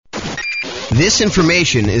This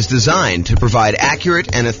information is designed to provide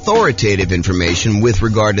accurate and authoritative information with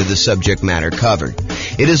regard to the subject matter covered.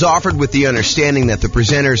 It is offered with the understanding that the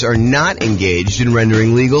presenters are not engaged in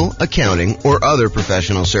rendering legal, accounting, or other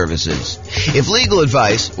professional services. If legal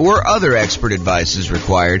advice or other expert advice is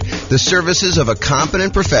required, the services of a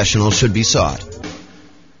competent professional should be sought.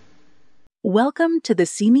 Welcome to the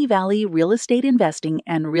Simi Valley Real Estate Investing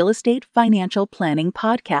and Real Estate Financial Planning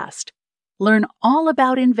Podcast. Learn all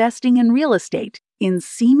about investing in real estate in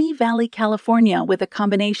Simi Valley, California, with a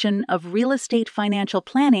combination of real estate financial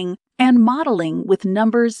planning and modeling with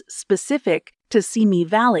numbers specific to Simi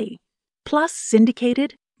Valley, plus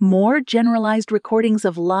syndicated, more generalized recordings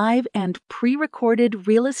of live and pre-recorded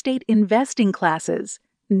real estate investing classes,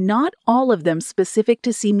 not all of them specific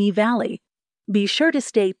to Simi Valley. Be sure to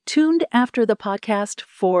stay tuned after the podcast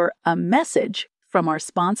for a message from our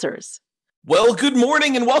sponsors. Well, good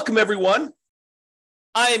morning and welcome, everyone.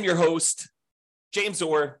 I am your host, James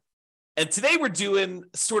Orr, and today we're doing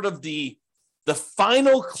sort of the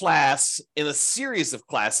final class in a series of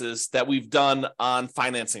classes that we've done on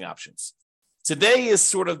financing options. Today is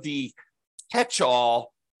sort of the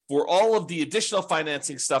catch-all for all of the additional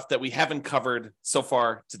financing stuff that we haven't covered so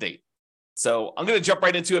far to date. So I'm going to jump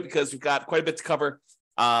right into it because we've got quite a bit to cover,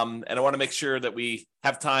 and I want to make sure that we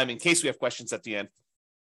have time in case we have questions at the end.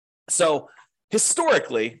 So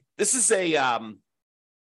historically, this is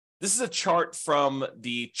a chart from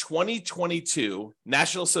the 2022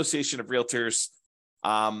 National Association of Realtors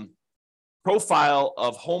profile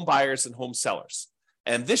of home buyers and home sellers.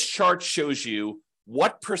 And this chart shows you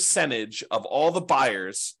what percentage of all the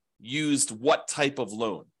buyers used what type of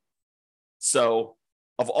loan. So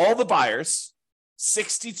of all the buyers,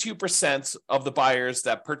 62% of the buyers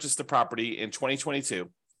that purchased the property in 2022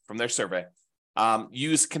 from their survey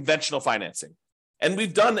used conventional financing. And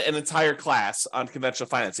we've done an entire class on conventional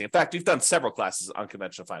financing. In fact, we've done several classes on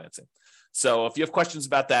conventional financing. So if you have questions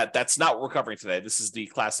about that, that's not what we're covering today. This is the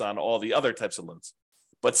class on all the other types of loans.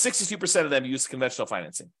 But 62% of them use conventional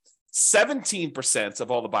financing. 17%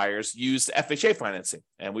 of all the buyers used FHA financing.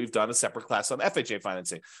 And we've done a separate class on FHA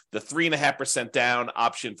financing. The 3.5% down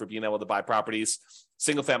option for being able to buy properties,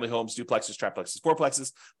 single family homes, duplexes, triplexes,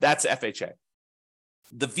 fourplexes, that's FHA.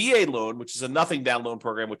 The VA loan, which is a nothing down loan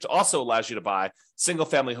program, which also allows you to buy single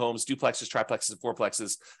family homes, duplexes, triplexes, and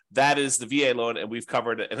fourplexes, that is the VA loan. And we've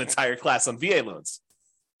covered an entire class on VA loans.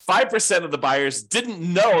 5% of the buyers didn't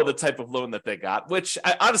know the type of loan that they got, which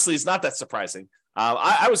honestly is not that surprising.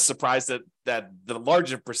 I was surprised that the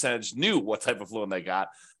larger percentage knew what type of loan they got.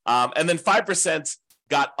 And then 5%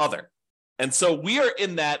 got other. And so we are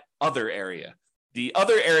in that other area. The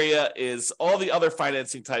other area is all the other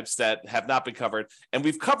financing types that have not been covered. And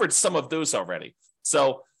we've covered some of those already.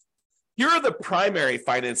 So here are the primary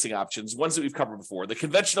financing options, ones that we've covered before. The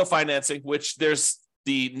conventional financing, which there's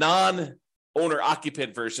the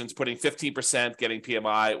non-owner-occupant versions, putting 15%, getting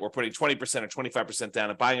PMI, or putting 20% or 25% down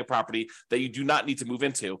and buying a property that you do not need to move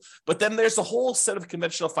into. But then there's a whole set of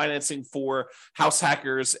conventional financing for house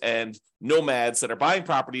hackers and nomads that are buying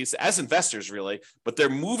properties as investors, really, but they're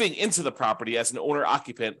moving into the property as an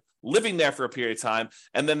owner-occupant, living there for a period of time,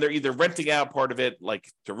 and then they're either renting out part of it, like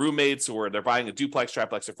to roommates, or they're buying a duplex,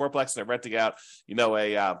 triplex, or fourplex, and they're renting out,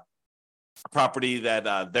 a property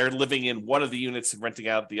that they're living in one of the units and renting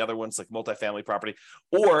out the other ones, like multifamily property,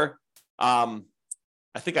 or I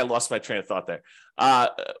think I lost my train of thought there,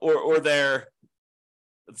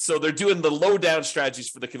 so they're doing the low down strategies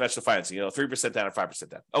for the conventional financing, 3% down or 5%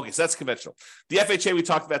 down. Okay, so that's conventional. The FHA, we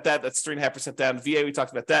talked about that. That's 3.5% down. VA, we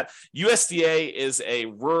talked about that. USDA is a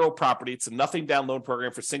rural property. It's a nothing down loan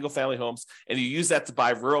program for single family homes, and you use that to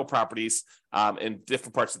buy rural properties in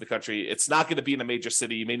different parts of the country. It's not going to be in a major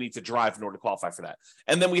city. You may need to drive in order to qualify for that.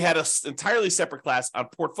 And then we had an entirely separate class on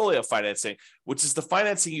portfolio financing, which is the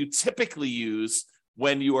financing you typically use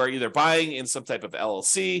when you are either buying in some type of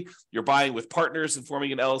LLC, you're buying with partners and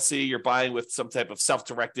forming an LLC, you're buying with some type of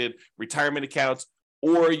self-directed retirement account,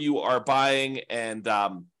 or you are buying and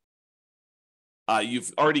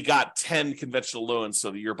you've already got 10 conventional loans,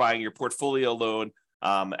 so that you're buying your portfolio loan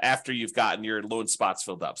after you've gotten your loan spots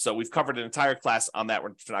filled up. So we've covered an entire class on that.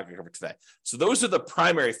 We're not going to cover today. So those are the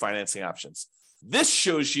primary financing options. This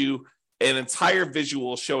shows you an entire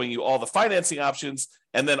visual showing you all the financing options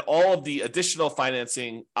and then all of the additional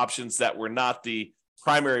financing options that were not the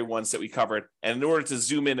primary ones that we covered. And in order to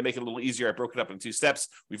zoom in and make it a little easier, I broke it up in 2 steps.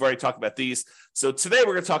 We've already talked about these. So today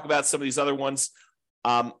we're going to talk about some of these other ones.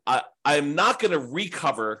 I'm not going to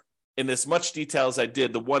recover in as much detail as I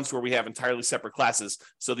did the ones where we have entirely separate classes.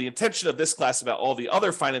 So the intention of this class about all the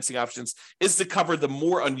other financing options is to cover the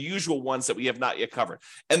more unusual ones that we have not yet covered.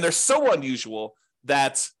 And they're so unusual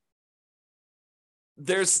that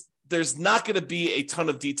there's not going to be a ton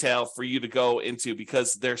of detail for you to go into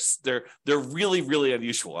because they're really, really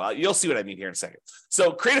unusual. You'll see what I mean here in a second.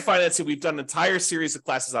 So creative financing, we've done an entire series of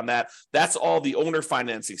classes on that. That's all the owner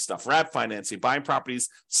financing stuff, wrap financing, buying properties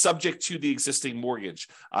subject to the existing mortgage,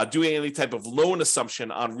 doing any type of loan assumption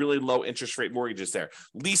on really low interest rate mortgages there,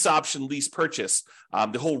 lease option, lease purchase,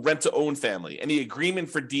 the whole rent to own family, any agreement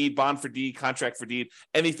for deed, bond for deed, contract for deed,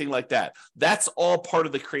 anything like that. That's all part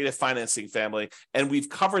of the creative financing family. And we've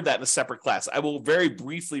covered that in a separate class. I will very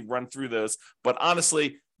briefly run through those, but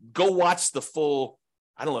honestly, go watch the full,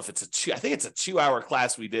 I don't know if it's I think it's a 2-hour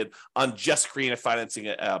class we did on just creative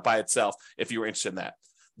financing by itself, if you were interested in that.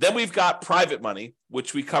 Then we've got private money,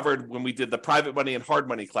 which we covered when we did the private money and hard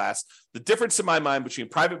money class. The difference in my mind between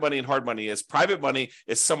private money and hard money is private money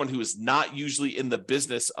is someone who is not usually in the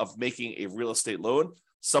business of making a real estate loan.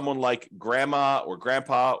 Someone like grandma or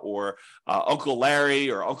grandpa or Uncle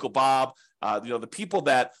Larry or Uncle Bob, the people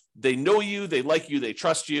that they know you, they like you, they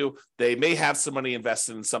trust you. They may have some money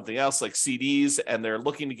invested in something else like CDs, and they're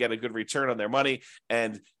looking to get a good return on their money.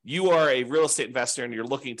 And you are a real estate investor and you're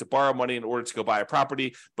looking to borrow money in order to go buy a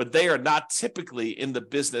property, but they are not typically in the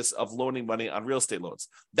business of loaning money on real estate loans.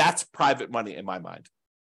 That's private money in my mind.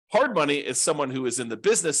 Hard money is someone who is in the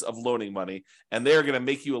business of loaning money, and they're going to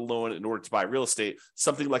make you a loan in order to buy real estate,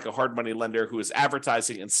 something like a hard money lender who is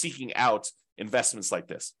advertising and seeking out investments like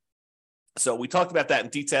this. So we talked about that in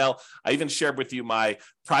detail. I even shared with you my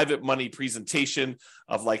private money presentation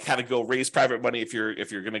of like how to go raise private money if you're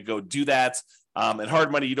going to go do that. And hard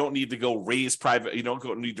money, you don't need to go raise private. You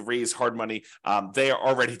don't need to raise hard money. They are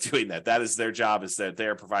already doing that. That is their job, is that they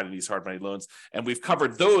are providing these hard money loans. And we've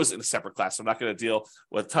covered those in a separate class. So I'm not going to deal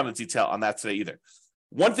with a ton of detail on that today either.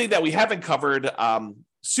 One thing that we haven't covered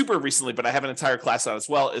super recently, but I have an entire class on as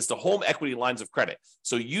well, is the home equity lines of credit.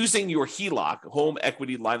 So using your HELOC, home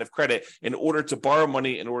equity line of credit, in order to borrow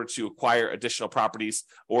money in order to acquire additional properties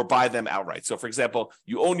or buy them outright. So for example,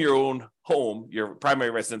 you own your own home, your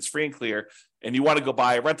primary residence free and clear, and you want to go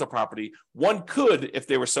buy a rental property. One could, if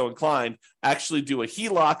they were so inclined, actually do a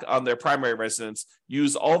HELOC on their primary residence,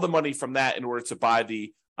 use all the money from that in order to buy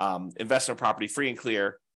the investment property free and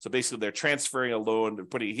clear. So basically, they're transferring a loan, they're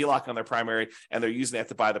putting a HELOC on their primary, and they're using that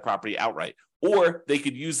to buy the property outright. Or they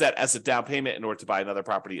could use that as a down payment in order to buy another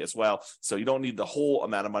property as well. So you don't need the whole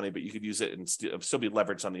amount of money, but you could use it and still be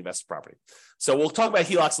leveraged on the invested property. So we'll talk about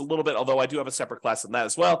HELOCs a little bit, although I do have a separate class on that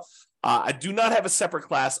as well. I do not have a separate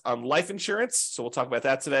class on life insurance, so we'll talk about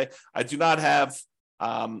that today. I do not have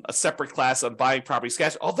a separate class on buying properties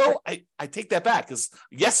cash, although I take that back, because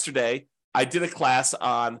yesterday I did a class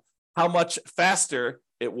on how much faster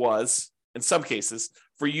it was, in some cases,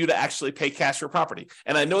 for you to actually pay cash for property.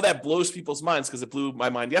 And I know that blows people's minds because it blew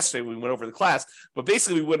my mind yesterday when we went over the class. But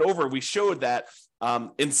basically, we showed that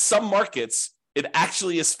in some markets, it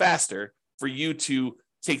actually is faster for you to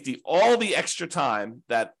take all the extra time,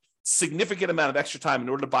 that significant amount of extra time in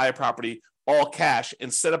order to buy a property all cash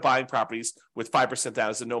instead of buying properties with 5%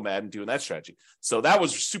 down as a nomad and doing that strategy. So that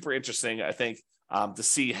was super interesting, I think, to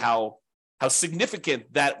see how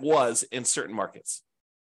significant that was in certain markets.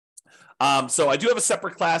 So I do have a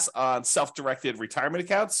separate class on self-directed retirement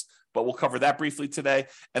accounts, but we'll cover that briefly today.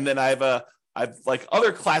 And then I've like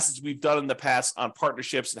other classes we've done in the past on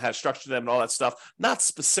partnerships and how to structure them and all that stuff, not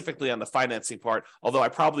specifically on the financing part, although I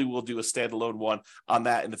probably will do a standalone one on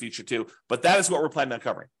that in the future too. But that is what we're planning on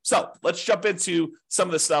covering. So let's jump into some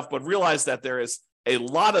of this stuff, but realize that there is a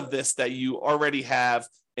lot of this that you already have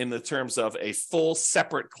in the terms of a full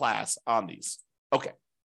separate class on these. Okay.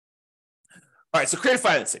 All right, so creative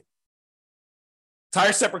financing.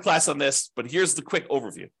 Entire separate class on this, but here's the quick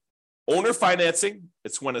overview. Owner financing,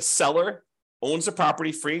 it's when a seller owns a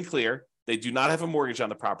property free and clear, they do not have a mortgage on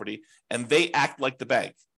the property, and they act like the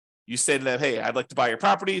bank. You say to them, hey, I'd like to buy your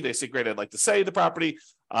property. They say, great, I'd like to sell you the property.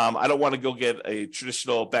 I don't want to go get a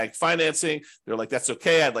traditional bank financing. They're like, that's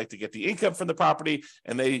okay. I'd like to get the income from the property.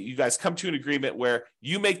 And you guys come to an agreement where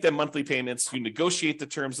you make them monthly payments, you negotiate the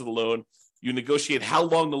terms of the loan, you negotiate how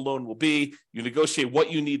long the loan will be. You negotiate what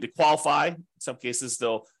you need to qualify. In some cases,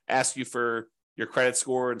 they'll ask you for your credit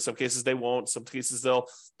score. In some cases, they won't. Some cases, they'll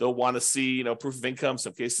want to see, proof of income.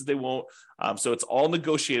 Some cases, they won't. So it's all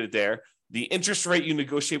negotiated there. The interest rate you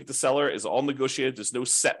negotiate with the seller is all negotiated. There's no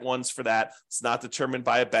set ones for that. It's not determined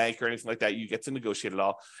by a bank or anything like that. You get to negotiate it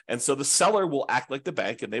all. And so the seller will act like the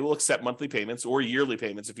bank, and they will accept monthly payments or yearly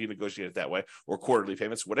payments if you negotiate it that way, or quarterly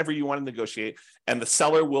payments, whatever you want to negotiate. And the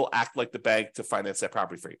seller will act like the bank to finance that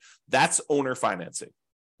property for you. That's owner financing.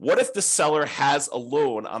 What if the seller has a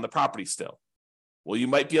loan on the property still? Well, you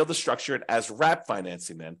might be able to structure it as wrap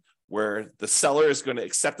financing then, where the seller is going to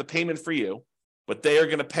accept the payment for you. but they are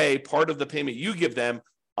going to pay part of the payment you give them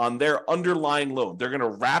on their underlying loan. They're going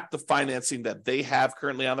to wrap the financing that they have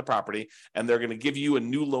currently on the property, and they're going to give you a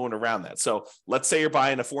new loan around that. So let's say you're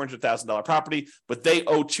buying a $400,000 property, but they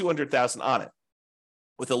owe $200,000 on it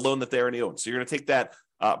with a loan that they already own. So you're going to take that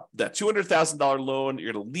 $200,000 loan,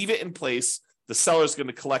 you're going to leave it in place. The seller is going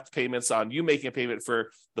to collect payments on you making a payment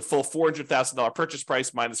for the full $400,000 purchase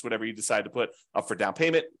price minus whatever you decide to put up for down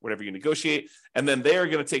payment, whatever you negotiate. And then they're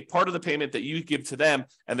going to take part of the payment that you give to them,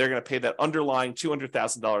 and they're going to pay that underlying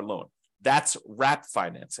 $200,000 loan. That's wrap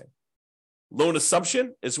financing. Loan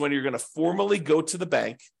assumption is when you're going to formally go to the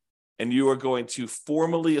bank and you are going to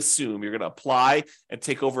formally assume, you're going to apply and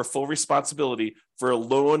take over full responsibility for a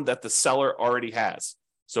loan that the seller already has.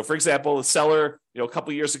 So, for example, the seller, a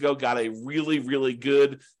couple of years ago got a really, really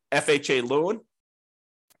good FHA loan,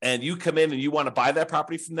 and you come in and you want to buy that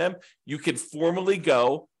property from them. You can formally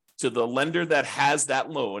go to the lender that has that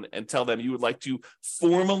loan and tell them you would like to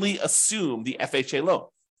formally assume the FHA loan.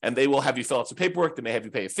 And they will have you fill out some paperwork. They may have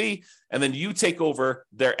you pay a fee. And then you take over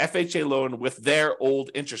their FHA loan with their old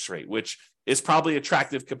interest rate, which is probably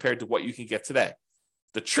attractive compared to what you can get today.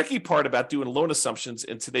 The tricky part about doing loan assumptions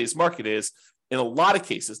in today's market is, in a lot of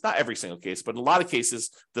cases, not every single case, but in a lot of cases,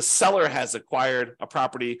 the seller has acquired a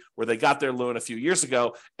property where they got their loan a few years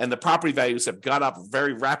ago, and the property values have gone up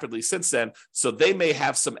very rapidly since then. So they may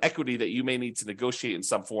have some equity that you may need to negotiate in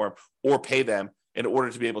some form or pay them in order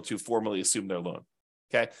to be able to formally assume their loan.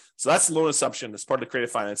 Okay, so that's loan assumption. That's part of the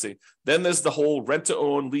creative financing. Then there's the whole rent to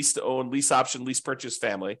own, lease option, lease purchase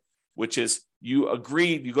family, which is you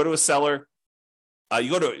go to a seller. You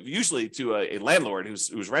go to usually to a landlord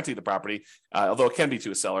who's renting the property, although it can be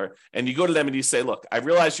to a seller, and you go to them and you say, look, I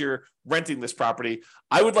realize you're renting this property.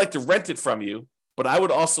 I would like to rent it from you, but I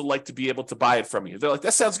would also like to be able to buy it from you. They're like,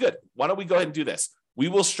 that sounds good. Why don't we go ahead and do this? We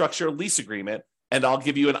will structure a lease agreement, and I'll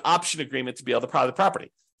give you an option agreement to be able to buy the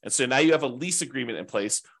property. And so now you have a lease agreement in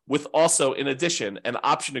place with also, in addition, an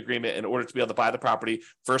option agreement in order to be able to buy the property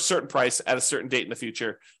for a certain price at a certain date in the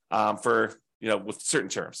future with certain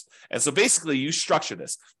terms. And so basically you structure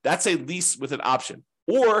this. That's a lease with an option.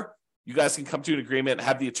 Or you guys can come to an agreement and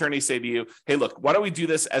have the attorney say to you, hey, look, why don't we do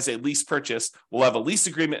this as a lease purchase? We'll have a lease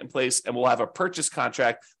agreement in place and we'll have a purchase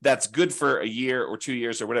contract that's good for a year or 2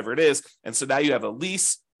 years or whatever it is. And so now you have a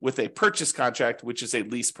lease with a purchase contract, which is a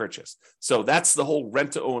lease purchase. So that's the whole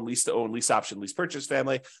rent to own, lease option, lease purchase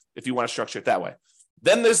family, if you want to structure it that way.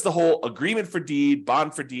 Then there's the whole agreement for deed,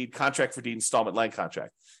 bond for deed, contract for deed, installment land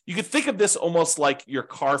contract. You could think of this almost like your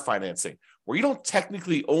car financing, where you don't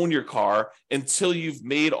technically own your car until you've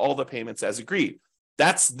made all the payments as agreed.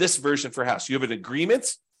 That's this version for house. You have an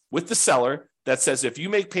agreement with the seller that says if you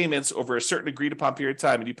make payments over a certain agreed upon period of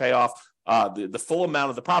time and you pay off the full amount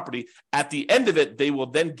of the property, at the end of it, they will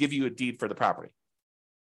then give you a deed for the property.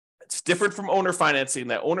 It's different from owner financing.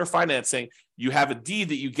 That owner financing, you have a deed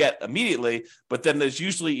that you get immediately, but then there's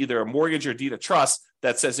usually either a mortgage or deed of trust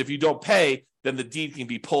that says if you don't pay, then the deed can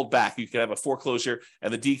be pulled back. You can have a foreclosure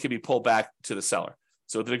and the deed can be pulled back to the seller.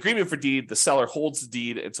 So with an agreement for deed, the seller holds the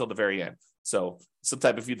deed until the very end. So some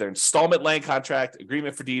type of either installment land contract,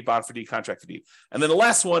 agreement for deed, bond for deed, contract for deed. And then the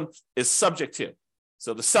last one is subject to.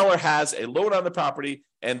 So the seller has a loan on the property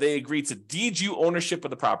and they agree to deed you ownership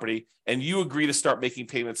of the property and you agree to start making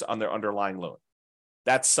payments on their underlying loan.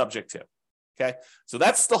 That's subject to. Okay, so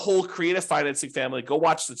that's the whole creative financing family. Go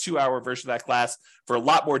watch the 2-hour version of that class for a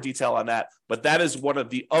lot more detail on that. But that is one of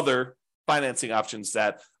the other financing options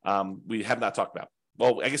that we have not talked about.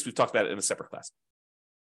 Well, I guess we've talked about it in a separate class.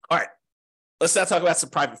 All right, let's now talk about some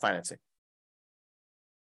private financing.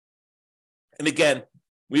 And again,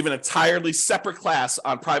 we have an entirely separate class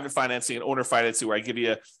on private financing and owner financing where I give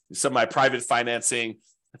you some of my private financing.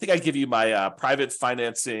 I think I give you my private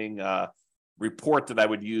financing report that I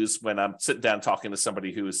would use when I'm sitting down talking to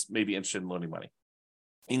somebody who is maybe interested in loaning money.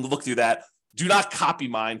 You can look through that. Do not copy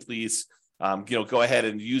mine, please. Go ahead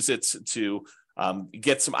and use it to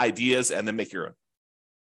get some ideas and then make your own.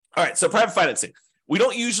 All right, so private financing. We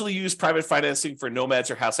don't usually use private financing for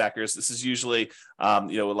nomads or house hackers. This is usually,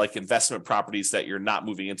 like investment properties that you're not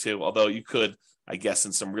moving into, although you could, I guess,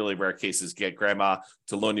 in some really rare cases, get grandma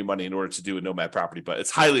to loan you money in order to do a nomad property, but it's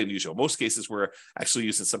highly unusual. Most cases, we're actually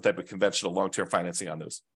using some type of conventional long-term financing on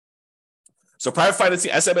those. So private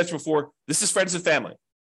financing, as I mentioned before, this is friends and family.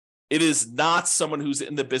 It is not someone who's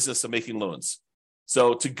in the business of making loans.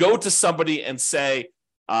 So to go to somebody and say,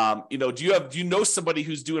 do you know somebody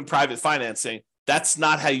who's doing private financing? That's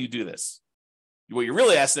not how you do this. What you're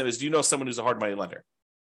really asking them is, do you know someone who's a hard money lender?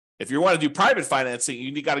 If you want to do private financing,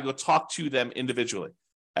 you got to go talk to them individually.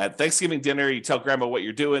 At Thanksgiving dinner, you tell grandma what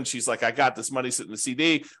you're doing. She's like, I got this money sitting in the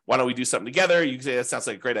CD. Why don't we do something together? You can say, that sounds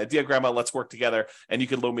like a great idea, grandma. Let's work together and you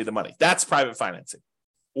can loan me the money. That's private financing.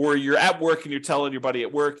 Or you're at work and you're telling your buddy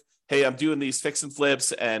at work, hey, I'm doing these fix and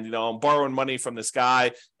flips and, I'm borrowing money from this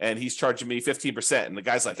guy and he's charging me 15%. And the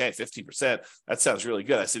guy's like, hey, 15%, that sounds really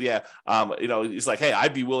good. I said, yeah. He's like, hey,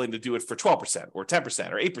 I'd be willing to do it for 12% or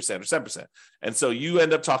 10% or 8% or 7%. And so you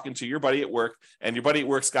end up talking to your buddy at work and your buddy at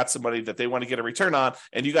work's got some money that they want to get a return on.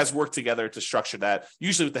 And you guys work together to structure that,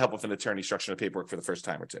 usually with the help of an attorney structuring the paperwork for the first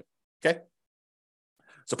time or two. Okay.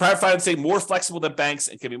 So private financing, more flexible than banks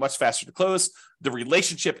and can be much faster to close. The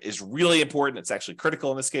relationship is really important. It's actually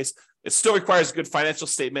critical in this case. It still requires a good financial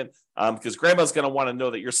statement because grandma's going to want to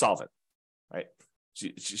know that you're solvent, right?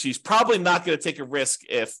 She's probably not going to take a risk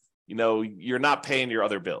if, you're not paying your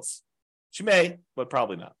other bills. She may, but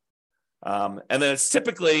probably not. And then it's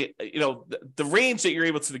typically, the range that you're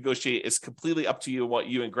able to negotiate is completely up to you, what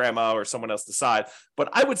you and grandma or someone else decide. But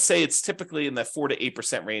I would say it's typically in the 4 to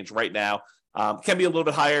 8% range right now. Can be a little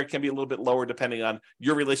bit higher, can be a little bit lower, depending on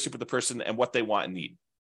your relationship with the person and what they want and need.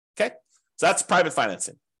 Okay, so that's private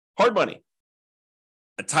financing. Hard money,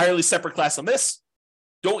 entirely separate class on this.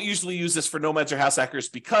 Don't usually use this for nomads or house hackers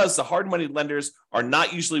because the hard money lenders are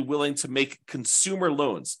not usually willing to make consumer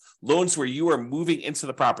loans where you are moving into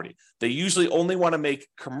the property. They usually only want to make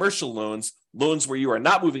commercial loans where you are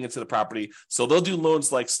not moving into the property. So they'll do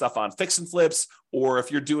loans like stuff on fix and flips, or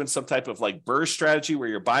if you're doing some type of like BRRRR strategy where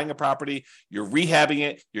you're buying a property, you're rehabbing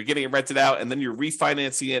it, you're getting it rented out, and then you're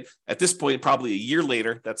refinancing it at this point, probably a year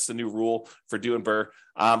later. That's the new rule for doing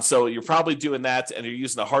BRRRR. So you're probably doing that and you're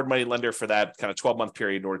using a hard money lender for that kind of 12-month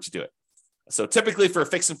period in order to do it. So typically for a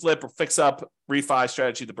fix and flip or fix up refi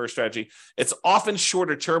strategy, the BRRRR strategy, it's often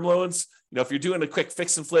shorter term loans. If you're doing a quick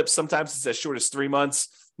fix and flip, sometimes it's as short as 3 months.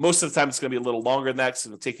 Most of the time, it's going to be a little longer than that because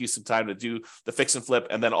it'll take you some time to do the fix and flip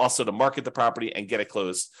and then also to market the property and get it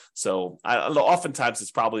closed. So oftentimes,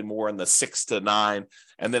 it's probably more in the 6 to 9.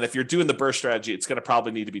 And then if you're doing the BRRRR strategy, it's going to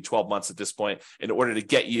probably need to be 12 months at this point in order to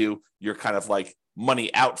get you your kind of like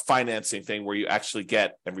money out financing thing where you actually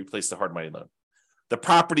get and replace the hard money loan. The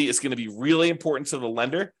property is going to be really important to the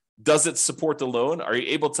lender. Does it support the loan? Are you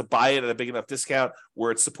able to buy it at a big enough discount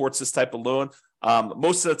where it supports this type of loan?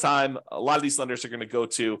 Most of the time, a lot of these lenders are going to go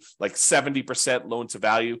to like 70% loan to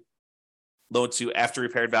value, loan to after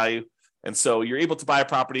repaired value. And so you're able to buy a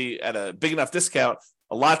property at a big enough discount.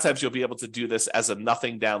 A lot of times you'll be able to do this as a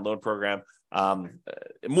nothing down loan program.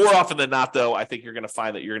 More often than not, though, I think you're going to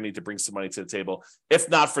find that you're going to need to bring some money to the table, if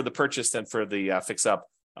not for the purchase, then for the fix up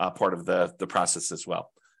part of the process as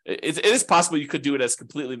well. It is possible you could do it as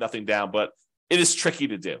completely nothing down, but it is tricky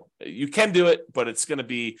to do. You can do it, but it's going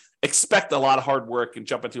to expect a lot of hard work and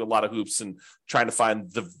jump into a lot of hoops and trying to find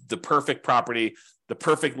the perfect property, the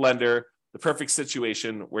perfect lender, the perfect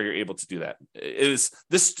situation where you're able to do that. This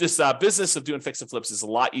business of doing fix and flips is a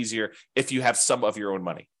lot easier if you have some of your own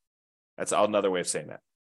money. That's another way of saying that.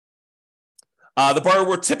 The borrower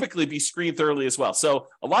will typically be screened thoroughly as well. So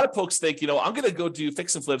a lot of folks think, I'm going to go do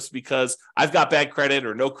fix and flips because I've got bad credit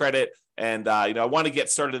or no credit. And, I want to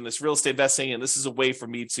get started in this real estate investing. And this is a way for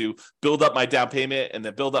me to build up my down payment and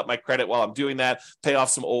then build up my credit while I'm doing that, pay off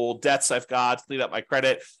some old debts I've got, clean up my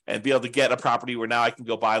credit, and be able to get a property where now I can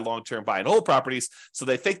go buy long-term buy and hold properties. So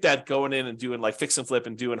they think that going in and doing like fix and flip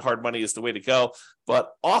and doing hard money is the way to go.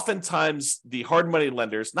 But oftentimes the hard money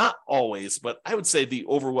lenders, not always, but I would say the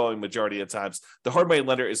overwhelming majority of times, the hard money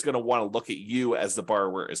lender is going to want to look at you as the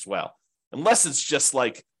borrower as well. Unless it's just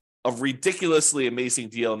like a ridiculously amazing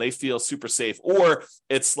deal and they feel super safe, or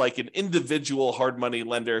it's like an individual hard money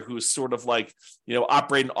lender who's sort of like,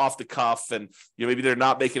 operating off the cuff and, maybe they're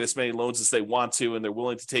not making as many loans as they want to, and they're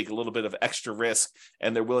willing to take a little bit of extra risk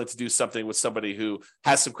and they're willing to do something with somebody who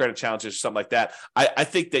has some credit challenges or something like that. I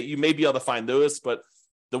think that you may be able to find those, but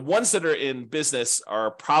the ones that are in business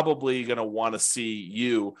are probably going to want to see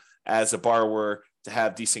you as a borrower to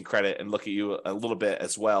have decent credit and look at you a little bit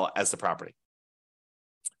as well as the property.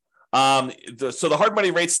 So the hard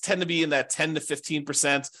money rates tend to be in that 10 to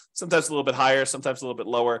 15%, sometimes a little bit higher, sometimes a little bit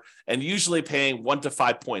lower, and usually paying 1 to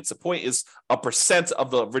 5 points. A point is a percent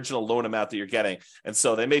of the original loan amount that you're getting. And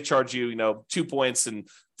so they may charge you, 2 points and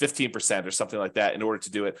 15% or something like that in order to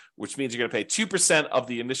do it, which means you're going to pay 2% of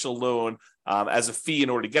the initial loan as a fee in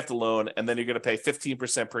order to get the loan. And then you're going to pay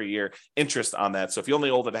 15% per year interest on that. So if you only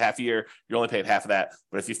hold it a half year, you're only paying half of that.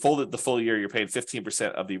 But if you fold it the full year, you're paying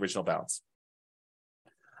 15% of the original balance.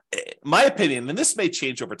 My opinion, and this may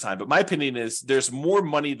change over time, but my opinion is there's more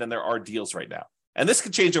money than there are deals right now. And this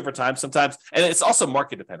could change over time sometimes. And it's also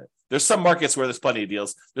market dependent. There's some markets where there's plenty of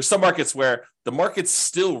deals. There's some markets where the market's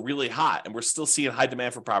still really hot and we're still seeing high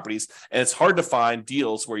demand for properties. And it's hard to find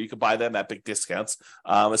deals where you can buy them at big discounts,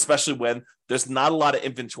 especially when there's not a lot of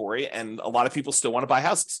inventory and a lot of people still want to buy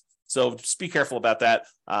houses. So just be careful about that.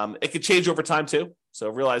 It could change over time too. So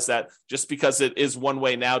realize that just because it is one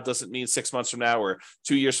way now doesn't mean 6 months from now or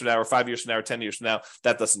 2 years from now or 5 years from now or 10 years from now,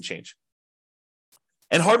 that doesn't change.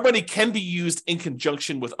 And hard money can be used in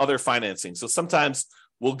conjunction with other financing. So sometimes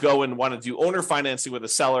we'll go and want to do owner financing with a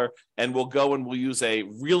seller, and we'll use a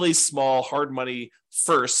really small hard money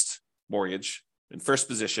first mortgage in first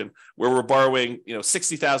position, where we're borrowing,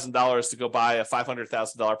 $60,000 to go buy a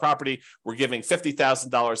 $500,000 property. We're giving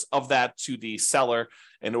 $50,000 of that to the seller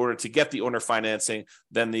in order to get the owner financing.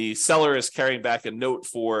 Then the seller is carrying back a note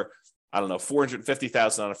for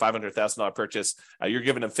 $450,000 on a $500,000 purchase. You're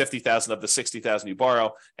giving them $50,000 of the $60,000 you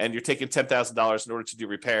borrow, and you're taking $10,000 in order to do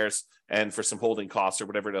repairs and for some holding costs or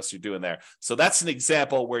whatever else you're doing there. So that's an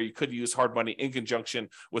example where you could use hard money in conjunction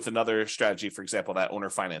with another strategy, for example, that owner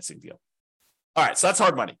financing deal. All right, so that's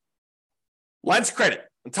hard money. Lines of credit,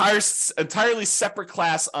 entirely separate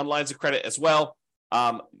class on lines of credit as well.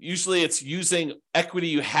 Usually it's using equity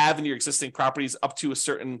you have in your existing properties up to a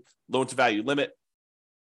certain loan-to-value limit.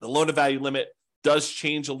 The loan-to-value limit does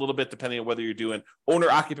change a little bit depending on whether you're doing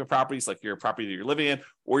owner-occupant properties, like your property that you're living in,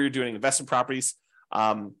 or you're doing investment properties.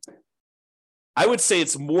 I would say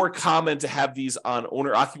it's more common to have these on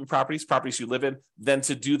owner-occupant properties you live in, than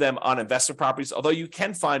to do them on investment properties, although you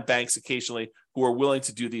can find banks occasionally who are willing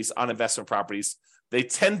to do these on investment properties. They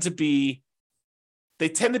tend to be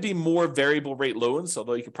more variable rate loans,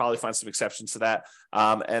 although you could probably find some exceptions to that.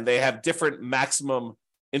 And they have different maximum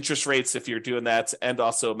interest rates if you're doing that, and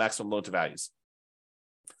also maximum loan to values.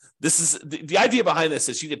 This is the idea behind this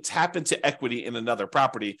is you can tap into equity in another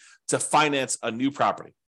property to finance a new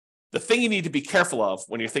property. The thing you need to be careful of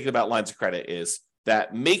when you're thinking about lines of credit is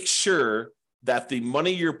that make sure that the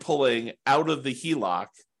money you're pulling out of the HELOC,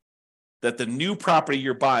 that the new property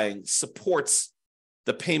you're buying supports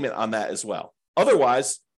the payment on that as well.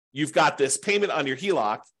 Otherwise, you've got this payment on your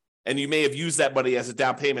HELOC, and you may have used that money as a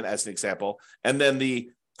down payment, as an example, and then the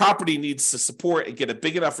property needs to support and get a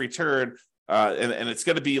big enough return, and it's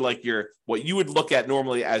going to be like what you would look at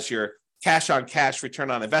normally as your cash on cash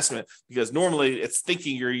return on investment, because normally it's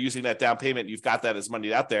thinking you're using that down payment, you've got that as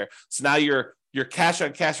money out there. So now your cash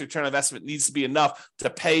on cash return on investment needs to be enough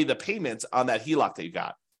to pay the payments on that HELOC that you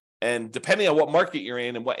got. And depending on what market you're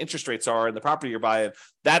in and what interest rates are in the property you're buying,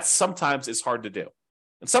 that sometimes is hard to do.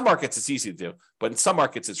 In some markets, it's easy to do, but in some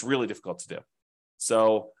markets, it's really difficult to do.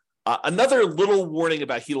 So another little warning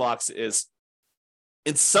about HELOCs is,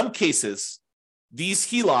 in some cases, these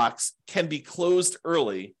HELOCs can be closed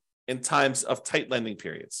early in times of tight lending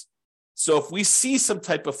periods. So if we see some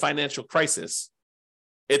type of financial crisis,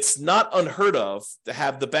 it's not unheard of to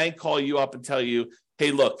have the bank call you up and tell you,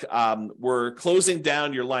 hey, look, we're closing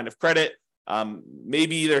down your line of credit.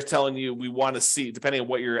 Maybe they're telling you we want to see, depending on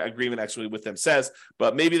what your agreement actually with them says,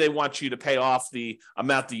 but maybe they want you to pay off the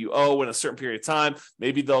amount that you owe in a certain period of time.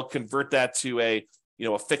 Maybe they'll convert that to a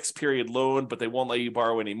fixed period loan, but they won't let you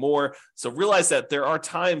borrow anymore. So realize that there are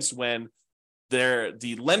times when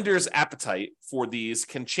the lender's appetite for these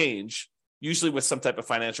can change, usually with some type of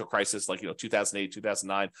financial crisis, like 2008,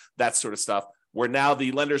 2009, that sort of stuff, where now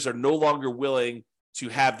the lenders are no longer willing to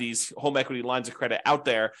have these home equity lines of credit out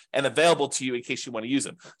there and available to you in case you want to use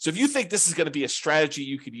them. So if you think this is going to be a strategy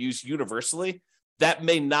you could use universally, that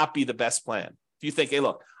may not be the best plan. If you think, hey,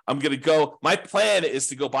 look, my plan is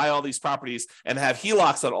to go buy all these properties and have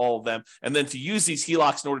HELOCs on all of them, and then to use these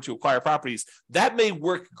HELOCs in order to acquire properties, that may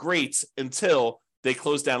work great until they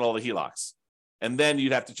close down all the HELOCs. And then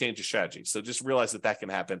you'd have to change your strategy. So just realize that can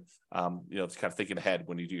happen, kind of thinking ahead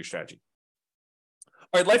when you do your strategy.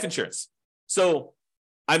 All right, life insurance. So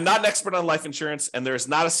I'm not an expert on life insurance, and there's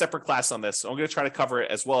not a separate class on this. So I'm going to try to cover it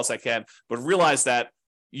as well as I can, but realize that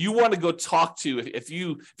you want to go talk to, if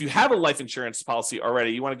you have a life insurance policy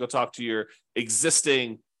already, you want to go talk to your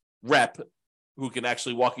existing rep who can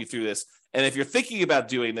actually walk you through this. And if you're thinking about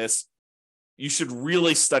doing this, you should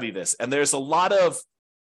really study this. And there's a lot of,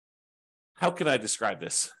 how can I describe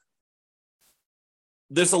this?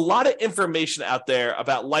 There's a lot of information out there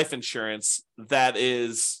about life insurance that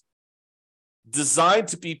is designed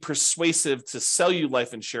to be persuasive to sell you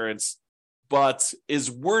life insurance, but is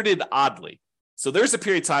worded oddly. So there's a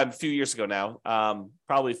period of time a few years ago now,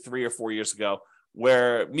 probably 3 or 4 years ago,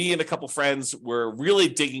 where me and a couple friends were really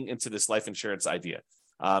digging into this life insurance idea.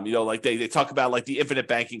 Like they talk about like the infinite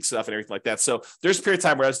banking stuff and everything like that. So there's a period of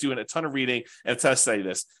time where I was doing a ton of reading and a ton of study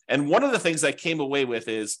this. And one of the things I came away with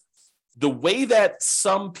is the way that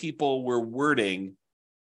some people were wording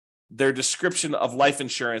their description of life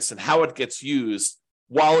insurance and how it gets used,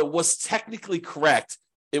 while it was technically correct,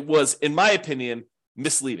 it was, in my opinion,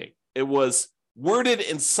 misleading. It was worded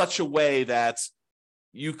in such a way that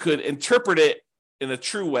you could interpret it in a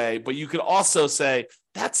true way, but you could also say,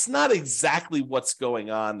 that's not exactly what's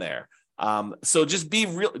going on there. So just be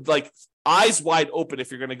real, like eyes wide open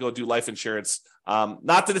if you're going to go do life insurance.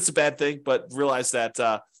 Not that it's a bad thing, but realize that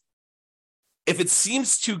if it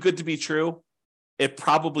seems too good to be true, it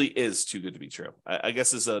probably is too good to be true. I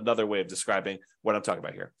guess is another way of describing what I'm talking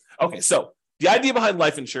about here. Okay, so the idea behind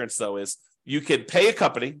life insurance, though, is you can pay a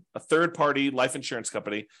company, a third-party life insurance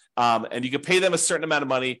company, and you can pay them a certain amount of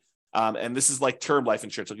money. And this is like term life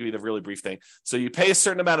insurance. I'll give you the really brief thing. So you pay a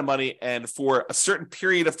certain amount of money, and for a certain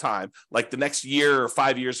period of time, like the next year or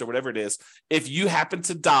 5 years or whatever it is, if you happen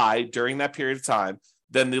to die during that period of time,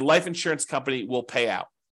 then the life insurance company will pay out.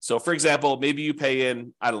 So, for example, maybe you pay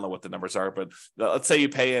in, I don't know what the numbers are, but let's say you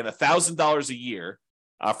pay in $1,000 a year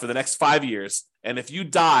for the next 5 years. And if you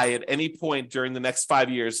die at any point during the next 5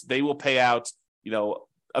 years, they will pay out,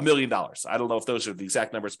 $1 million. I don't know if those are the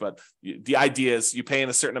exact numbers, but the idea is you pay in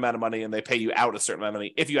a certain amount of money and they pay you out a certain amount of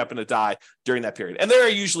money if you happen to die during that period. And there are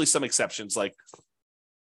usually some exceptions, like,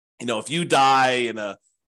 if you die in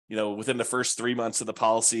within the first 3 months of the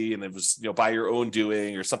policy and it was, by your own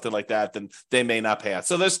doing or something like that, then they may not pay out.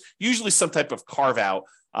 So there's usually some type of carve out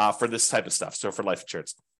for this type of stuff. So for life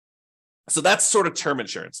insurance. So that's sort of term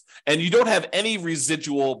insurance, and you don't have any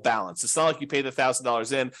residual balance. It's not like you pay the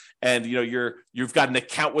 $1,000 in, and you've got an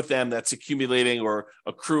account with them that's accumulating or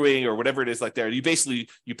accruing or whatever it is like there. You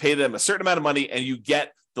pay them a certain amount of money, and you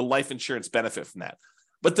get the life insurance benefit from that.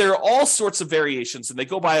 But there are all sorts of variations, and they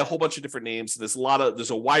go by a whole bunch of different names. And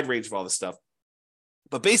there's a wide range of all this stuff.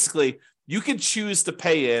 But basically, you can choose to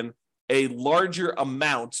pay in a larger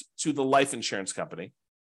amount to the life insurance company.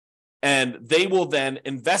 And they will then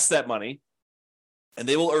invest that money and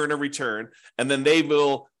they will earn a return. And then they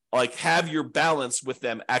will have your balance with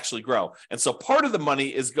them actually grow. And so part of the money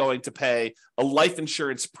is going to pay a life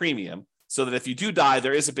insurance premium so that if you do die,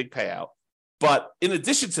 there is a big payout. But in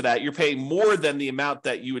addition to that, you're paying more than the amount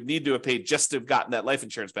that you would need to have paid just to have gotten that life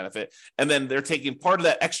insurance benefit. And then they're taking part of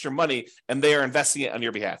that extra money and they are investing it on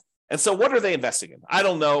your behalf. And so what are they investing in? I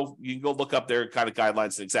don't know. You can go look up their kind of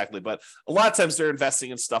guidelines exactly, but a lot of times they're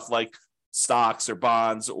investing in stuff like stocks or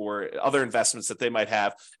bonds or other investments that they might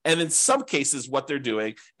have. And in some cases, what they're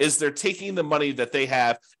doing is they're taking the money that they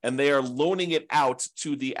have and they are loaning it out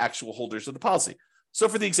to the actual holders of the policy. So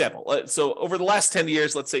for the example, so over the last 10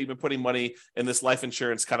 years, let's say you've been putting money in this life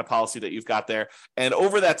insurance kind of policy that you've got there. And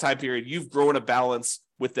over that time period, you've grown a balance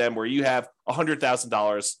with them where you have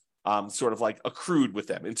 $100,000 sort of like accrued with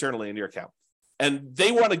them internally in your account. And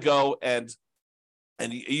they want to go and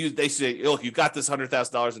they say, look, you've got this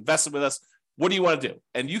 $100,000 invested with us. What do you want to do?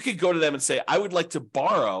 And you could go to them and say, I would like to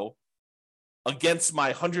borrow against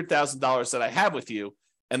my $100,000 that I have with you.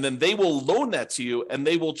 And then they will loan that to you and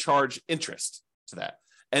they will charge interest to that.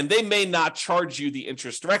 And they may not charge you the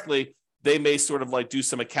interest directly. They may sort of do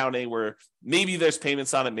some accounting where maybe there's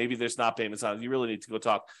payments on it, maybe there's not payments on it. You really need to go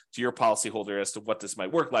talk to your policyholder as to what this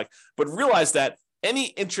might work like. But realize that any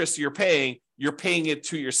interest you're paying it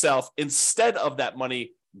to yourself instead of that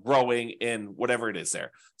money growing in whatever it is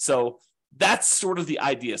there. So that's sort of the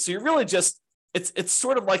idea. So you're really just, it's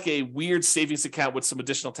sort of like a weird savings account with some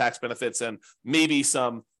additional tax benefits and maybe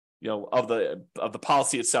some, of the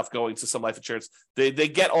policy itself going to some life insurance. They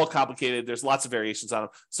get all complicated. There's lots of variations on them.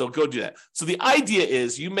 So go do that. So the idea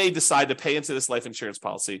is you may decide to pay into this life insurance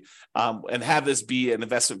policy and have this be an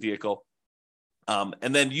investment vehicle.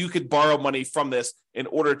 And then you could borrow money from this in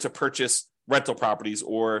order to purchase rental properties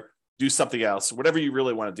or do something else, whatever you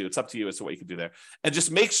really want to do. It's up to you as to what you can do there. And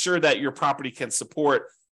just make sure that your property can support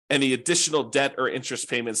any additional debt or interest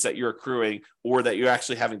payments that you're accruing or that you're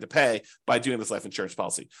actually having to pay by doing this life insurance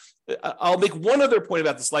policy. I'll make one other point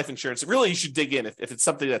about this life insurance. Really, you should dig in if it's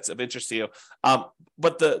something that's of interest to you.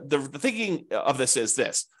 But the thinking of this is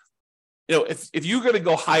this. If you're going to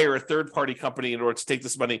go hire a third-party company in order to take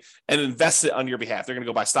this money and invest it on your behalf, they're going to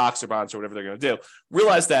go buy stocks or bonds or whatever they're going to do.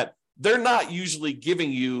 Realize that they're not usually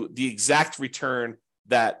giving you the exact return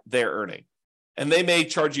that they're earning. And they may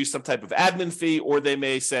charge you some type of admin fee, or they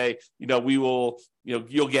may say, we will,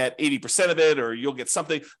 you'll get 80% of it, or you'll get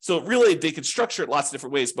something. So really, they can structure it lots of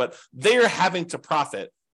different ways, but they're having to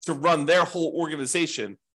profit to run their whole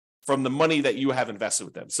organization from the money that you have invested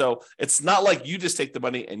with them. So it's not like you just take the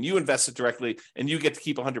money and you invest it directly and you get to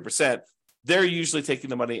keep 100%. They're usually taking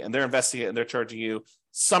the money and they're investing it and they're charging you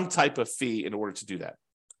some type of fee in order to do that.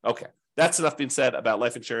 Okay, that's enough being said about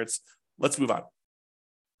life insurance. Let's move on.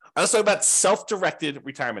 I was talking about self-directed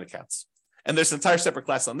retirement accounts. And there's an entire separate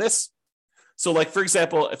class on this. So like, for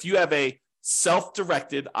example, if you have a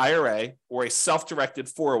self-directed IRA or a self-directed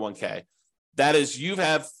 401k, that is, you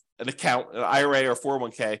have an account, an IRA or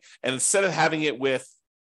 401k, and instead of having it with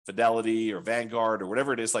Fidelity or Vanguard or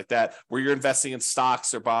whatever it is like that, where you're investing in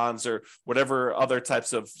stocks or bonds or whatever other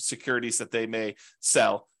types of securities that they may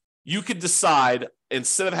sell, you could decide,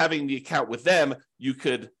 instead of having the account with them, you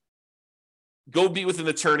could go be with an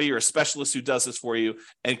attorney or a specialist who does this for you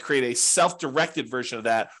and create a self-directed version of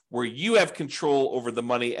that where you have control over the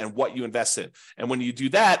money and what you invest in. And when you do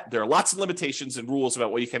that, there are lots of limitations and rules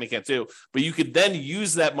about what you can and can't do, but you could then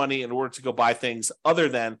use that money in order to go buy things other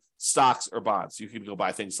than stocks or bonds. You could go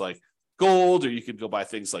buy things like gold, or you could go buy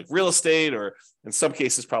things like real estate, or in some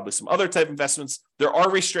cases, probably some other type of investments. There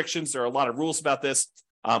are restrictions. There are a lot of rules about this.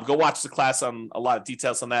 Go watch the class on a lot of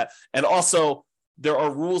details on that. And also, there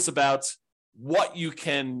are rules about what you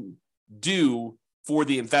can do for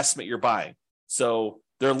the investment you're buying. So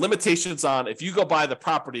there are limitations on, if you go buy the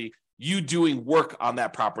property, you doing work on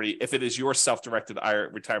that property if it is your self-directed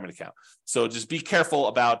retirement account. So just be careful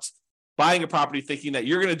about buying a property thinking that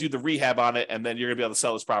you're going to do the rehab on it and then you're going to be able to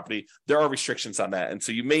sell this property. There are restrictions on that. And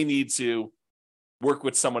so you may need to work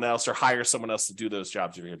with someone else or hire someone else to do those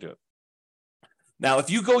jobs if you're going to do it. Now,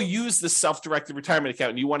 if you go use this self-directed retirement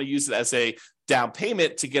account and you want to use it as a down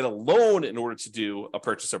payment to get a loan in order to do a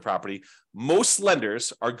purchase of property, most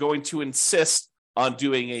lenders are going to insist on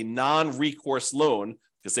doing a non-recourse loan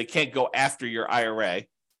because they can't go after your IRA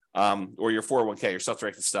or your 401k, your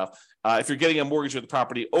self-directed stuff. If you're getting a mortgage with the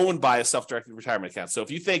property owned by a self-directed retirement account. So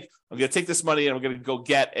if you think, I'm going to take this money and I'm going to go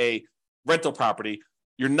get a rental property,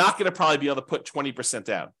 you're not going to probably be able to put 20%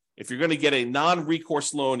 down. If you're going to get a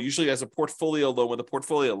non-recourse loan, usually as a portfolio loan with a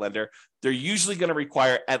portfolio lender, they're usually going to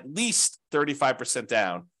require at least 35%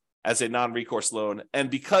 down as a non-recourse loan.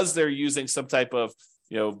 And because they're using some type of,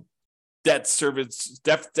 debt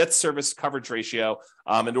service coverage ratio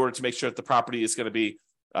in order to make sure that the property is going to be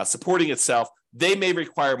supporting itself, they may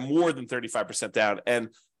require more than 35% down. And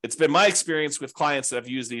it's been my experience with clients that have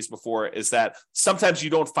used these before is that sometimes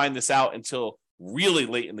you don't find this out until really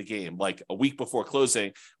late in the game, like a week before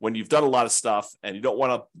closing, when you've done a lot of stuff and you don't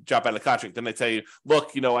want to drop out of the contract. Then they tell you, look,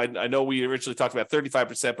 I know we originally talked about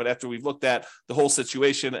 35%, but after we've looked at the whole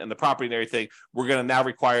situation and the property and everything, we're going to now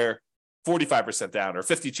require 45% down or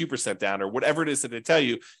 52% down or whatever it is that they tell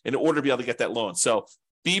you in order to be able to get that loan. So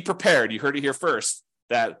be prepared. You heard it here first,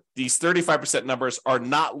 that these 35% numbers are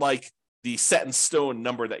not like the set in stone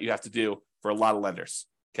number that you have to do for a lot of lenders.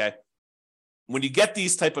 Okay. When you get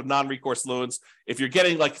these type of non-recourse loans, if you're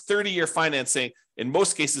getting like 30-year financing, in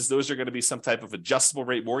most cases, those are going to be some type of adjustable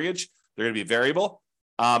rate mortgage. They're going to be variable.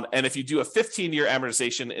 And if you do a 15-year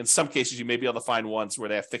amortization, in some cases, you may be able to find ones where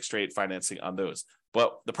they have fixed rate financing on those.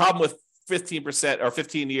 But the problem with 15% or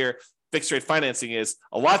 15-year fixed rate financing is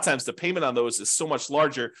a lot of times the payment on those is so much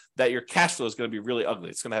larger that your cash flow is going to be really ugly.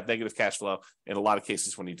 It's going to have negative cash flow in a lot of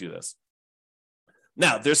cases when you do this.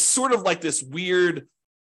 Now, there's sort of like this weird,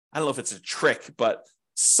 I don't know if it's a trick, but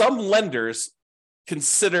some lenders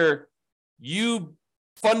consider you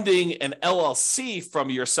funding an LLC from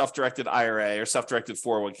your self-directed IRA or self-directed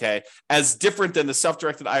 401k as different than the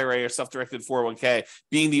self-directed IRA or self-directed 401k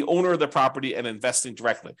being the owner of the property and investing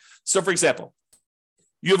directly. So, for example,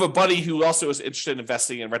 you have a buddy who also is interested in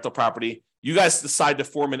investing in rental property. You guys decide to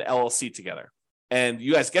form an LLC together. And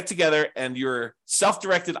you guys get together and your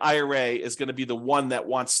self-directed IRA is going to be the one that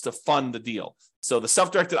wants to fund the deal. So the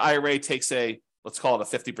self-directed IRA takes let's call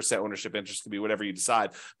it a 50% ownership interest, could be whatever you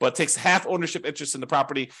decide, but it takes half ownership interest in the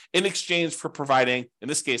property in exchange for providing, in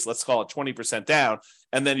this case, let's call it 20% down.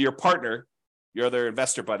 And then your partner, your other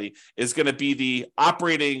investor buddy, is going to be the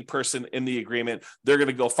operating person in the agreement. They're going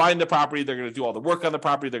to go find the property. They're going to do all the work on the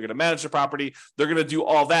property. They're going to manage the property. They're going to do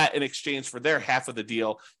all that in exchange for their half of the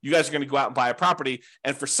deal. You guys are going to go out and buy a property.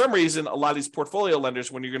 And for some reason, a lot of these portfolio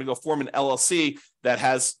lenders, when you're going to go form an LLC that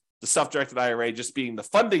has the self-directed IRA just being the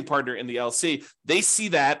funding partner in the LLC, they see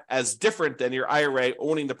that as different than your IRA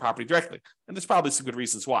owning the property directly. And there's probably some good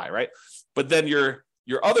reasons why, right? But then your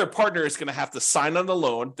other partner is going to have to sign on the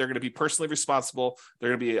loan. They're going to be personally responsible.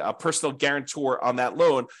 They're going to be a personal guarantor on that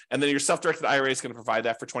loan. And then your self-directed IRA is going to provide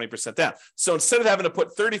that for 20% down. So instead of having to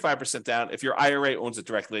put 35% down, if your IRA owns it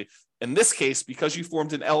directly, in this case, because you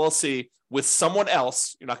formed an LLC with someone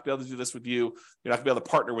else, you're not going to be able to do this with you. You're not going to be able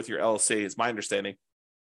to partner with your LLC, is my understanding.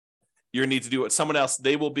 You need to do it with someone else.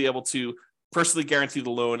 They will be able to personally guarantee the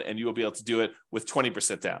loan, and you will be able to do it with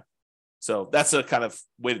 20% down. So that's a kind of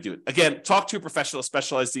way to do it. Again, talk to a professional,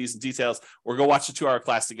 specialize these in details, or go watch the 2-hour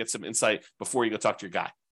class to get some insight before you go talk to your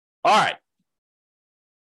guy. All right.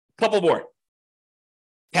 Couple more.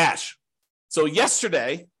 Cash. So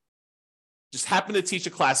yesterday, just happened to teach a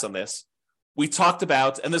class on this. We talked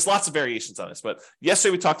about, and there's lots of variations on this, but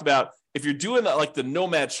yesterday we talked about if you're doing like the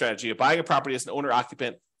nomad strategy of buying a property as an owner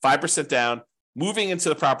occupant, 5% down, moving into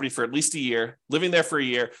the property for at least a year, living there for a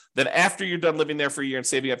year, then after you're done living there for a year and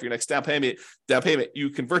saving up your next down payment, you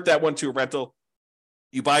convert that one to a rental.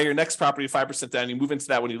 You buy your next property 5% down, you move into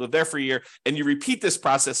that one, you live there for a year, and you repeat this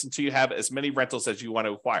process until you have as many rentals as you want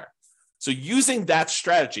to acquire. So using that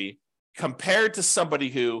strategy compared to somebody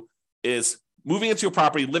who is moving into a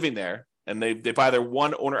property, living there, and they buy their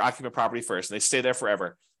one owner-occupant property first, and they stay there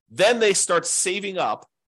forever. Then they start saving up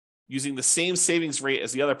using the same savings rate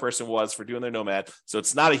as the other person was for doing their nomad. So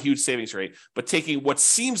it's not a huge savings rate, but taking what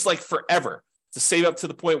seems like forever to save up to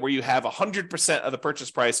the point where you have 100% of the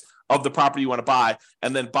purchase price of the property you want to buy,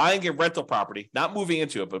 and then buying a rental property, not moving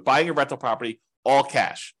into it, but buying a rental property, all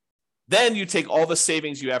cash. Then you take all the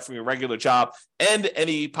savings you have from your regular job and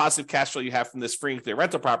any positive cash flow you have from this free and clear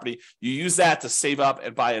rental property. You use that to save up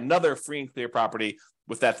and buy another free and clear property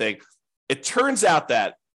with that thing. It turns out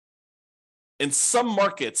that in some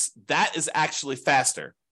markets, that is actually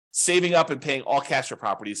faster, saving up and paying all cash for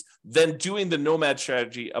properties, than doing the nomad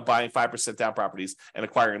strategy of buying 5% down properties and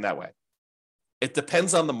acquiring that way. It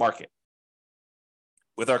depends on the market.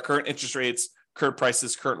 With our current interest rates, current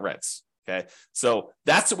prices, current rents. Okay, so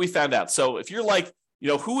that's what we found out. So if you're like,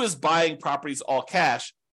 who is buying properties all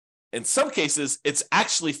cash? In some cases, it's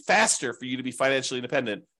actually faster for you to be financially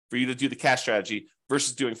independent, for you to do the cash strategy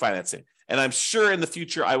versus doing financing. And I'm sure in the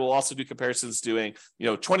future, I will also do comparisons doing,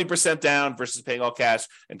 20% down versus paying all cash,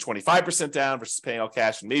 and 25% down versus paying all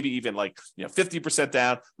cash, and maybe even 50%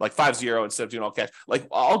 down, like 5-0 instead of doing all cash. Like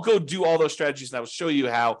I'll go do all those strategies and I will show you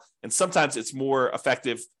how, and sometimes it's more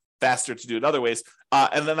effective, faster to do it other ways.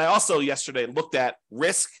 And then I also yesterday looked at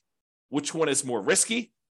risk, which one is more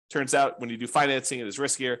risky. Turns out when you do financing, it is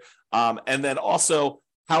riskier. And then also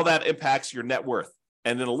how that impacts your net worth.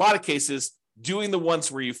 And in a lot of cases, doing the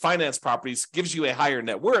ones where you finance properties gives you a higher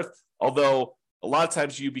net worth, although a lot of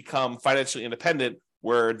times you become financially independent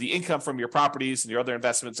where the income from your properties and your other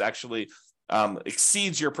investments actually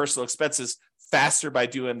exceeds your personal expenses faster by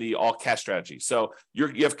doing the all cash strategy. So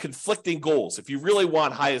you have conflicting goals. If you really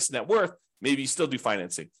want highest net worth, maybe you still do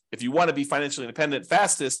financing. If you want to be financially independent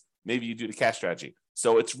fastest, maybe you do the cash strategy.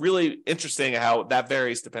 So it's really interesting how that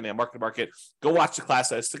varies depending on market to market. Go watch the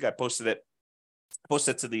class. I think I posted it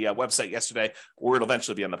to the website yesterday, or it'll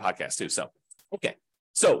eventually be on the podcast too. So, okay.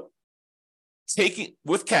 So taking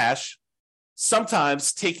with cash,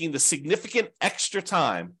 sometimes taking the significant extra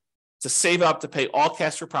time to save up to pay all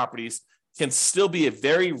cash for properties can still be a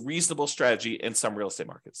very reasonable strategy in some real estate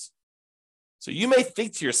markets. So you may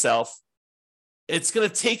think to yourself, it's going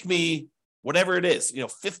to take me whatever it is,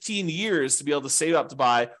 15 years to be able to save up to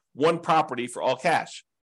buy one property for all cash.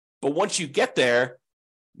 But once you get there,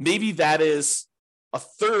 maybe that is a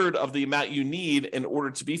third of the amount you need in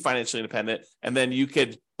order to be financially independent. And then you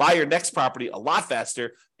could buy your next property a lot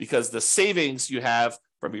faster because the savings you have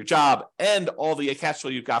from your job and all the cash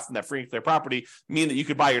flow you've got from that free and clear property mean that you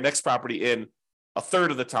could buy your next property in a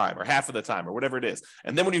third of the time or half of the time or whatever it is.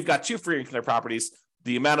 And then when you've got two free and clear properties,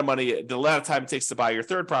 the amount of money, the amount of time it takes to buy your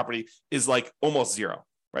third property is like almost zero,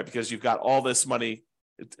 right? Because you've got all this money,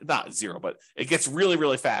 not zero, but it gets really,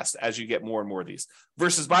 really fast as you get more and more of these.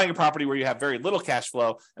 Versus buying a property where you have very little cash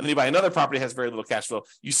flow, and then you buy another property that has very little cash flow.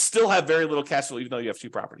 You still have very little cash flow, even though you have two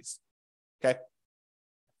properties. Okay.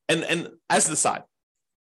 And as an aside,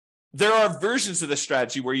 there are versions of this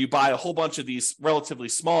strategy where you buy a whole bunch of these relatively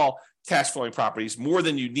small cash flowing properties, more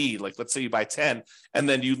than you need. Like let's say you buy 10, and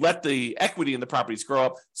then you let the equity in the properties grow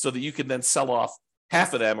up so that you can then sell off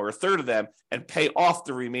half of them or a third of them and pay off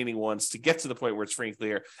the remaining ones to get to the point where it's free and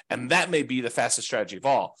clear. And that may be the fastest strategy of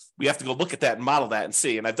all. We have to go look at that and model that and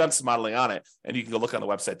see. And I've done some modeling on it, and you can go look on the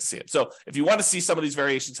website to see it. So if you want to see some of these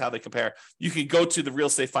variations, how they compare, you can go to the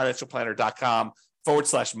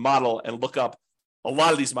realestatefinancialplanner.com/model and look up a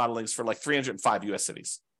lot of these modelings for like 305 US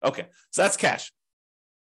cities. Okay, so that's cash.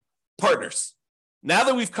 Partners. Now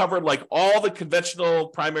that we've covered like all the conventional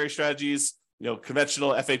primary strategies,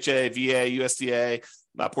 conventional FHA, VA, USDA,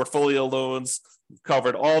 portfolio loans, we've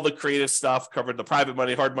covered all the creative stuff, covered the private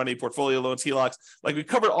money, hard money, portfolio loans, HELOCs, like we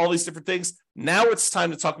covered all these different things. Now it's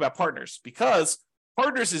time to talk about partners, because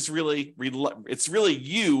partners is really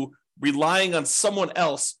you relying on someone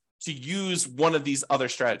else to use one of these other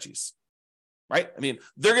strategies. Right? I mean,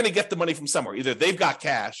 they're going to get the money from somewhere. Either they've got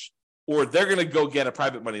cash, or they're going to go get a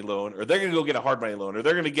private money loan, or they're going to go get a hard money loan, or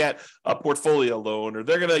they're going to get a portfolio loan, or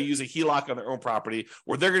they're going to use a HELOC on their own property,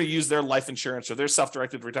 or they're going to use their life insurance or their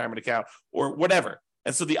self-directed retirement account or whatever.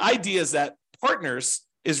 And so the idea is that partners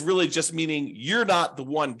is really just meaning you're not the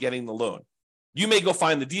one getting the loan. You may go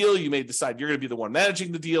find the deal. You may decide you're going to be the one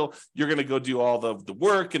managing the deal. You're going to go do all the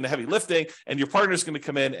work and the heavy lifting, and your partner's going to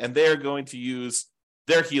come in and they're going to use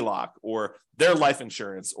their HELOC or their life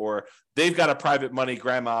insurance, or they've got a private money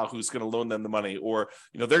grandma who's going to loan them the money, or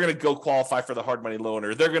they're going to go qualify for the hard money loan,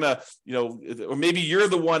 or they're going to or maybe you're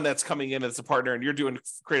the one that's coming in as a partner and you're doing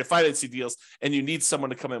creative financing deals and you need someone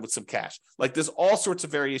to come in with some cash. Like, there's all sorts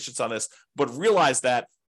of variations on this, but realize that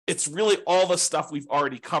it's really all the stuff we've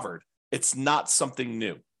already covered. It's not something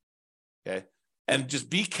new. Okay. And just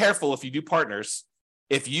be careful if you do partners.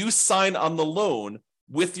 If you sign on the loan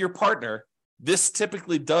with your partner, this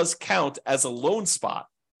typically does count as a loan spot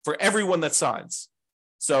for everyone that signs.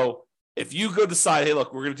 So if you go decide, hey,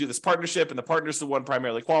 look, we're going to do this partnership, and the partner's the one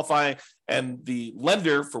primarily qualifying, and the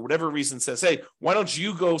lender, for whatever reason, says, hey, why don't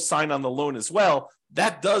you go sign on the loan as well?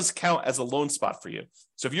 That does count as a loan spot for you.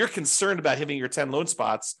 So if you're concerned about hitting your 10 loan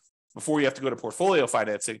spots before you have to go to portfolio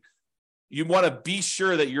financing, you want to be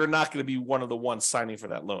sure that you're not going to be one of the ones signing for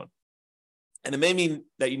that loan. And it may mean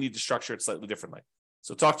that you need to structure it slightly differently.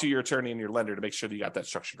 So talk to your attorney and your lender to make sure that you got that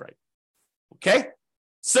structured right. Okay?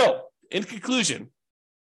 So in conclusion,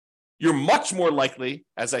 you're much more likely,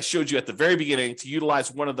 as I showed you at the very beginning, to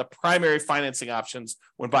utilize one of the primary financing options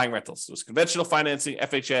when buying rentals. So it's conventional financing,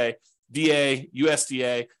 FHA, VA,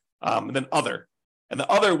 USDA, and then other. And the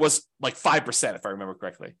other was like 5%, if I remember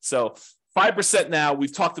correctly. So 5% now,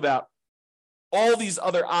 we've talked about all these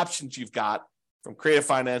other options you've got, from creative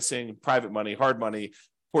financing, private money, hard money,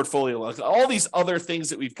 portfolio loans, all these other things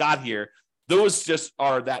that we've got here, those just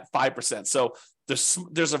are that 5%. So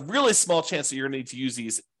there's a really small chance that you're going to need to use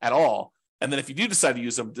these at all. And then if you do decide to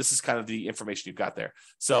use them, this is kind of the information you've got there.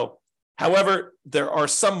 So, however, there are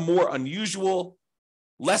some more unusual,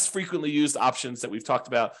 less frequently used options that we've talked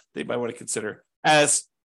about that you might want to consider, as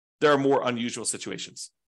there are more unusual situations.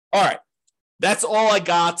 All right, that's all I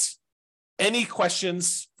got. Any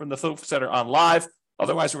questions from the folks that are on live?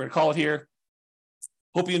 Otherwise, we're going to call it here.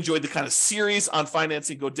 Hope you enjoyed the kind of series on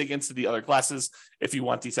financing. Go dig into the other classes if you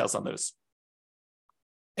want details on those.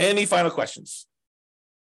 Any final questions?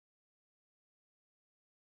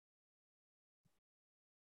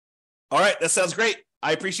 All right, that sounds great.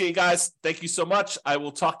 I appreciate you guys. Thank you so much. I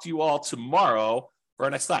will talk to you all tomorrow for our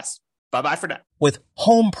next class. Bye-bye for now. With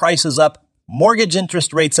home prices up, mortgage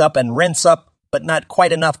interest rates up, and rents up, but not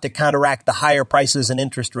quite enough to counteract the higher prices and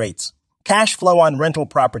interest rates, cash flow on rental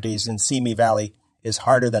properties in Simi Valley is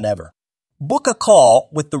harder than ever. Book a call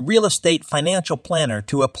with the Real Estate Financial Planner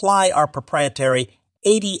to apply our proprietary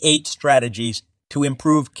 88 strategies to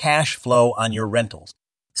improve cash flow on your rentals.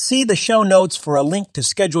 See the show notes for a link to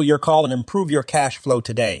schedule your call and improve your cash flow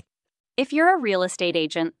today. If you're a real estate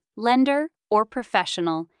agent, lender, or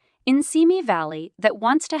professional in Simi Valley that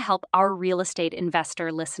wants to help our real estate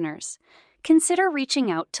investor listeners, consider reaching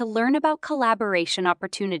out to learn about collaboration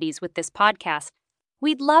opportunities with this podcast.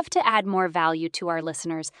 We'd love to add more value to our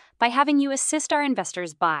listeners by having you assist our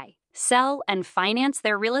investors buy, sell, and finance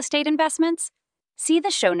their real estate investments. See the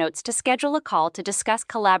show notes to schedule a call to discuss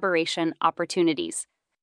collaboration opportunities.